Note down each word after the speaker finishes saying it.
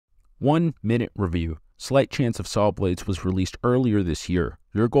1 minute review. Slight chance of Sawblades was released earlier this year.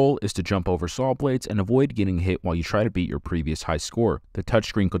 Your goal is to jump over Sawblades and avoid getting hit while you try to beat your previous high score. The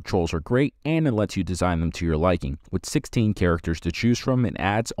touchscreen controls are great and it lets you design them to your liking. With 16 characters to choose from and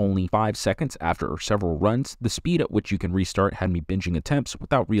adds only 5 seconds after several runs, the speed at which you can restart had me binging attempts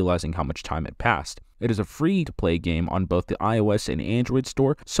without realizing how much time had passed. It is a free-to-play game on both the iOS and Android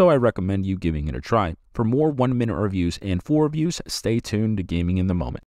store, so I recommend you giving it a try. For more 1 minute reviews and full reviews, stay tuned to Gaming in the Moment.